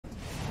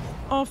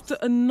After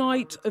a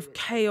night of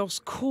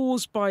chaos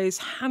caused by his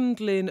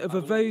handling of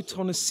a vote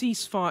on a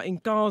ceasefire in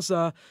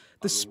Gaza,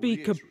 the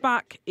Speaker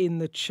back in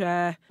the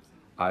chair.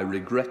 I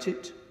regret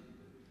it.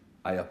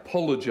 I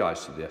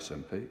apologise to the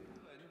SNP.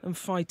 And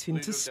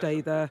fighting to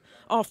stay there,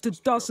 after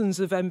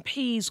dozens of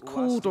MPs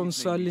called on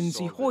Sir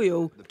Lindsay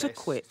Hoyle to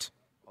quit.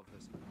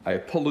 I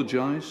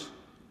apologise,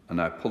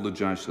 and I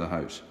apologise to the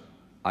House.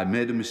 I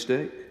made a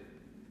mistake.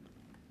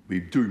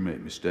 We do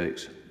make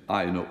mistakes.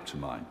 I own up to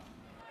mine.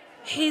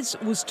 His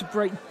was to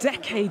break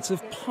decades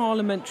of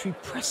parliamentary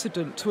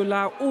precedent to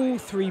allow all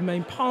three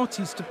main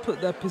parties to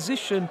put their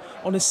position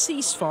on a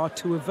ceasefire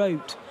to a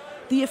vote.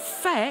 The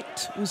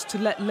effect was to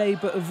let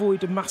Labour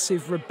avoid a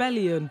massive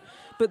rebellion,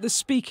 but the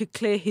Speaker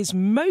clear his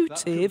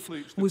motive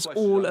was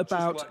all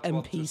about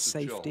MPs'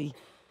 safety.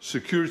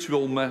 Security of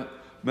all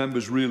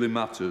members really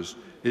matters.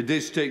 It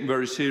is taken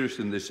very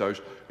seriously in this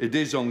House. It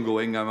is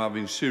ongoing. I'm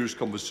having serious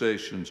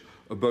conversations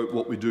about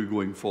what we do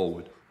going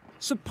forward.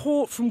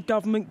 Support from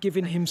government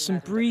giving him some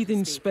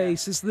breathing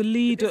space as the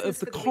leader of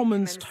the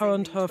Commons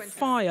turned her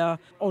fire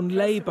on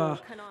Labour.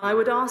 I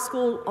would ask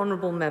all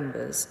honourable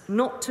members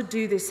not to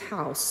do this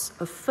House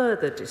a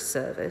further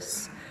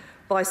disservice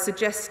by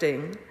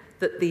suggesting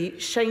that the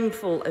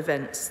shameful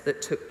events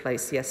that took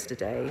place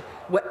yesterday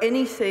were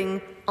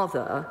anything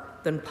other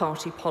than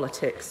party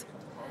politics.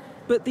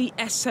 But the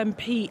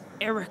SNP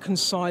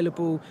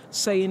irreconcilable,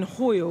 saying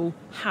Hoyle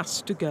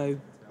has to go.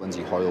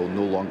 Lindsay Hoyle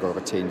no longer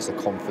retains the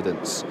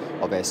confidence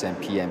of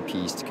SNP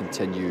MPs to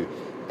continue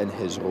in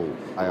his role.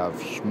 I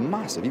have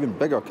massive, even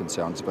bigger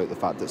concerns about the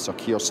fact that Sir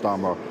Keir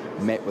Starmer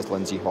met with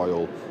Lindsay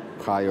Hoyle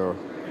prior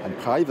and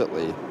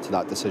privately to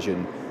that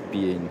decision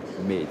being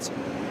made.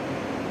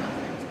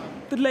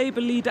 The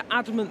Labour leader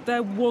adamant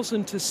there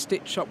wasn't a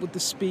stitch-up with the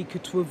Speaker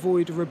to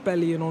avoid a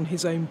rebellion on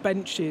his own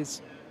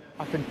benches.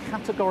 I can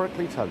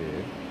categorically tell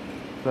you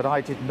that I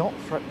did not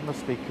threaten the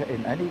Speaker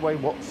in any way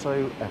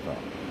whatsoever.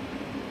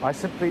 I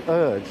simply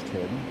urged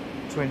him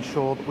to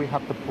ensure that we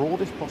had the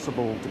broadest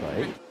possible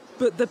debate.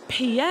 But the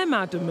PM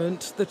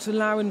adamant that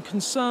allowing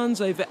concerns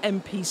over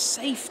MP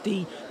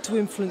safety to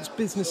influence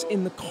business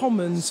in the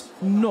Commons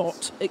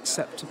not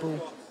acceptable.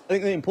 I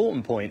think the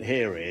important point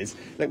here is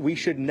that we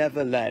should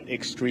never let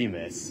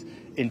extremists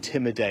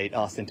intimidate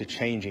us into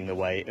changing the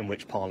way in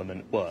which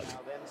Parliament works.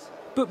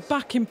 But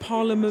back in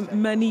Parliament,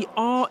 many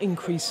are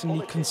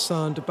increasingly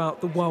concerned about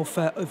the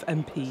welfare of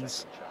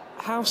MPs.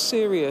 How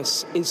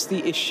serious is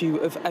the issue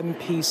of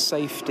MPs'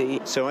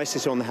 safety? So I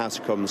sit on the House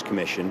of Commons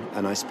Commission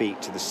and I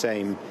speak to the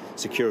same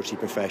security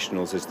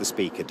professionals as the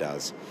Speaker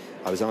does.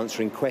 I was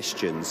answering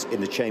questions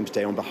in the Chamber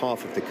today on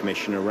behalf of the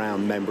Commission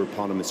around Member of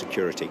Parliament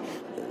security.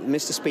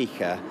 Mr.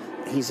 Speaker,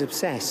 he's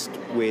obsessed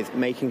with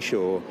making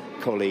sure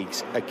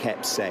colleagues are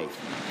kept safe.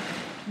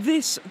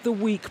 This the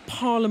week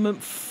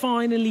Parliament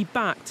finally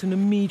backed an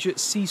immediate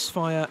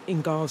ceasefire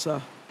in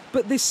Gaza.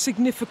 But this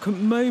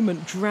significant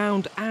moment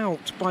drowned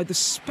out by the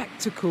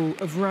spectacle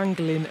of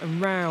wrangling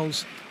and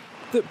rows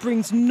that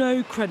brings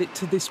no credit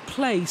to this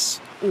place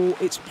or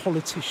its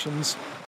politicians.